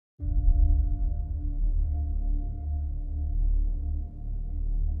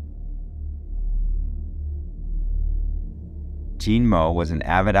Gene Moe was an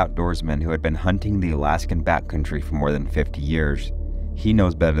avid outdoorsman who had been hunting the Alaskan backcountry for more than 50 years. He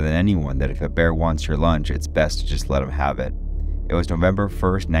knows better than anyone that if a bear wants your lunch, it's best to just let him have it. It was November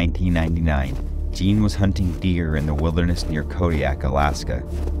 1st, 1999. Gene was hunting deer in the wilderness near Kodiak, Alaska.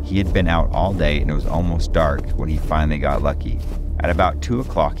 He had been out all day and it was almost dark when he finally got lucky. At about 2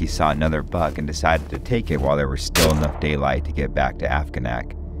 o'clock, he saw another buck and decided to take it while there was still enough daylight to get back to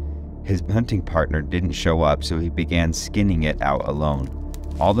Afghanak. His hunting partner didn't show up, so he began skinning it out alone.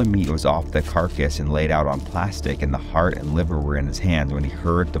 All the meat was off the carcass and laid out on plastic, and the heart and liver were in his hands when he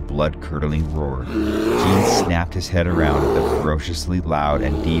heard the blood-curdling roar. Gene snapped his head around at the ferociously loud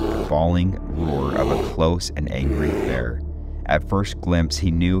and deep, bawling roar of a close and angry bear. At first glimpse, he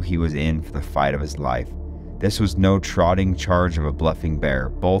knew he was in for the fight of his life. This was no trotting charge of a bluffing bear.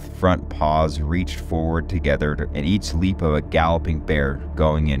 Both front paws reached forward together, and each leap of a galloping bear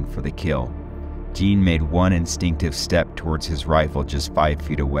going in for the kill. Gene made one instinctive step towards his rifle just 5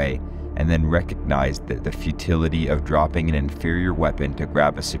 feet away, and then recognized that the futility of dropping an inferior weapon to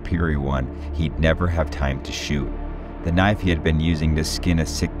grab a superior one he'd never have time to shoot. The knife he had been using to skin a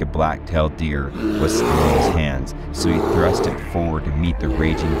Sitka black-tailed deer was still in his hands, so he thrust it forward to meet the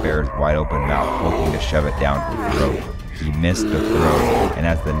raging bear's wide-open mouth, hoping to shove it down her throat. He missed the throat, and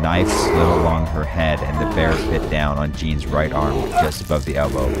as the knife slid along her head and the bear bit down on Gene's right arm just above the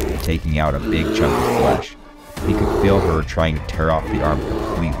elbow, taking out a big chunk of flesh. He could feel her trying to tear off the arm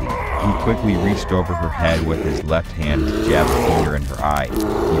completely. He quickly reached over her head with his left hand to jab a finger in her eye.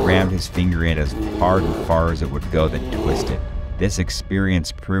 He rammed his finger in as hard and far as it would go, then twisted. This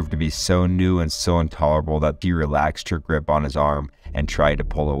experience proved to be so new and so intolerable that she relaxed her grip on his arm and tried to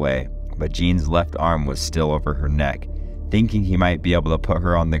pull away. But Gene's left arm was still over her neck. Thinking he might be able to put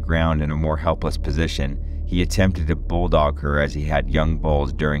her on the ground in a more helpless position, he attempted to bulldog her as he had young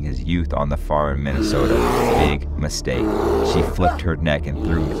bulls during his youth on the farm in Minnesota. Big mistake. She flipped her neck and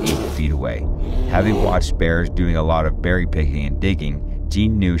threw him 8 feet away. Having watched bears doing a lot of berry picking and digging,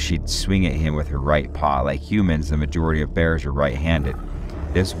 Gene knew she'd swing at him with her right paw. Like humans, the majority of bears are right-handed.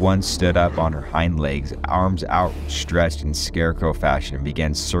 This one stood up on her hind legs, arms outstretched in scarecrow fashion, and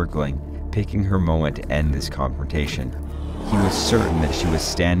began circling, picking her moment to end this confrontation. He was certain that she was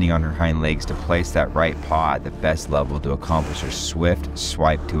standing on her hind legs to place that right paw at the best level to accomplish a swift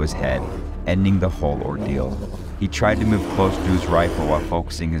swipe to his head, ending the whole ordeal. He tried to move closer to his rifle while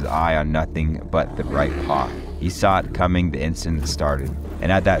focusing his eye on nothing but the right paw. He saw it coming the instant it started,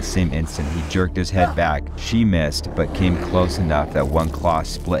 and at that same instant he jerked his head back. She missed, but came close enough that one claw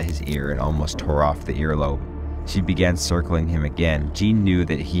split his ear and almost tore off the earlobe. She began circling him again. Gene knew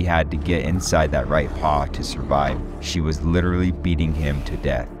that he had to get inside that right paw to survive. She was literally beating him to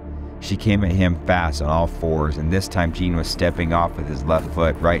death. She came at him fast on all fours, and this time Gene was stepping off with his left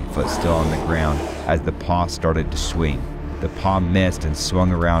foot, right foot still on the ground, as the paw started to swing. The paw missed and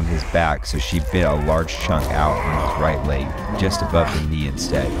swung around his back, so she bit a large chunk out on his right leg, just above the knee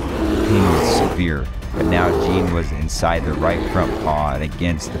instead. The pain was severe, but now Gene was inside the right front paw and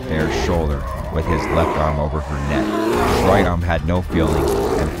against the bear's shoulder, with his left arm over her neck. His right arm had no feeling,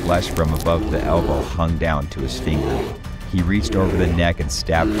 and flesh from above the elbow hung down to his finger. He reached over the neck and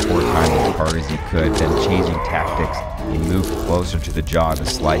stabbed 4 times as hard as he could, then changing tactics, he moved closer to the jaw to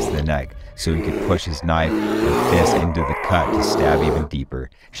slice the neck, so he could push his knife and fist into the cut to stab even deeper.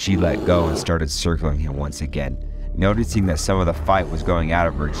 She let go and started circling him once again. Noticing that some of the fight was going out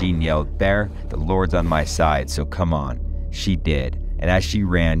of her, Gene yelled, "Bear, the Lord's on my side, so come on." She did, and as she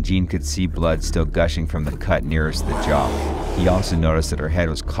ran, Gene could see blood still gushing from the cut nearest the jaw. He also noticed that her head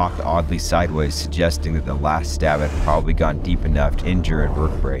was cocked oddly sideways, suggesting that the last stab had probably gone deep enough to injure a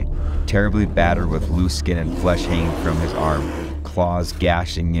vertebrae. Terribly battered with loose skin and flesh hanging from his arm, claws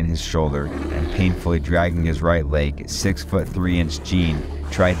gashing in his shoulder, and painfully dragging his right leg, 6'3" Gene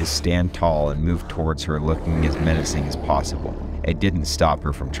tried to stand tall and move towards her, looking as menacing as possible. It didn't stop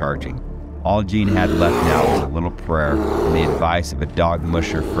her from charging. All Gene had left now was a little prayer and the advice of a dog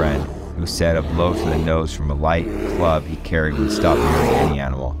musher friend who said a blow to the nose from a light club he carried would stop nearly any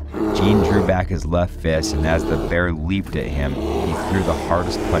animal. Gene drew back his left fist, and as the bear leaped at him, he threw the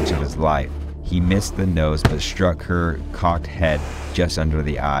hardest punch of his life. He missed the nose but struck her cocked head just under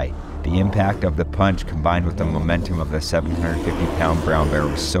the eye. The impact of the punch combined with the momentum of the 750-pound brown bear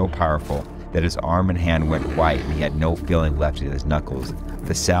was so powerful that his arm and hand went white and he had no feeling left in his knuckles.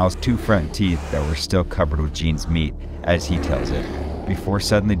 The sow's 2 front teeth that were still covered with Gene's meat, as he tells it, before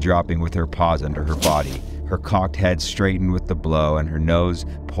suddenly dropping with her paws under her body. Her cocked head straightened with the blow and her nose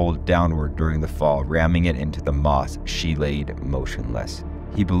pulled downward during the fall, ramming it into the moss. She laid motionless.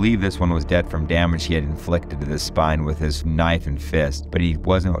 He believed this one was dead from damage he had inflicted to the spine with his knife and fist, but he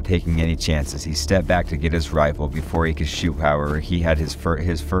wasn't taking any chances. He stepped back to get his rifle before he could shoot. However, he had his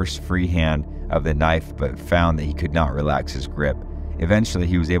first free hand of the knife, but found that he could not relax his grip. Eventually,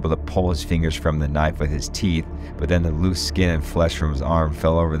 he was able to pull his fingers from the knife with his teeth, but then the loose skin and flesh from his arm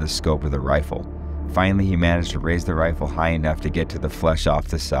fell over the scope of the rifle. Finally, he managed to raise the rifle high enough to get to the flesh off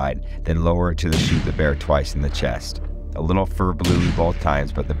the side, then lower it to shoot the bear twice in the chest. A little fur blew both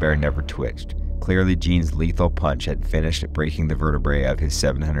times, but the bear never twitched. Clearly, Gene's lethal punch had finished breaking the vertebrae of his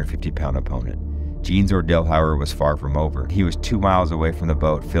 750-pound opponent. Gene's ordeal, however, was far from over. He was 2 miles away from the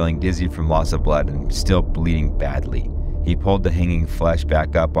boat, feeling dizzy from loss of blood and still bleeding badly. He pulled the hanging flesh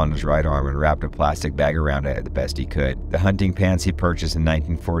back up on his right arm and wrapped a plastic bag around it the best he could. The hunting pants he purchased in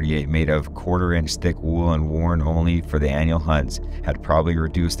 1948, made of quarter-inch thick wool and worn only for the annual hunts, had probably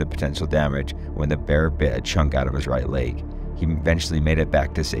reduced the potential damage when the bear bit a chunk out of his right leg. He eventually made it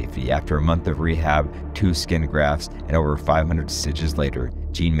back to safety. After a month of rehab, 2 skin grafts, and over 500 stitches later,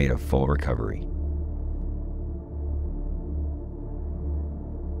 Gene made a full recovery.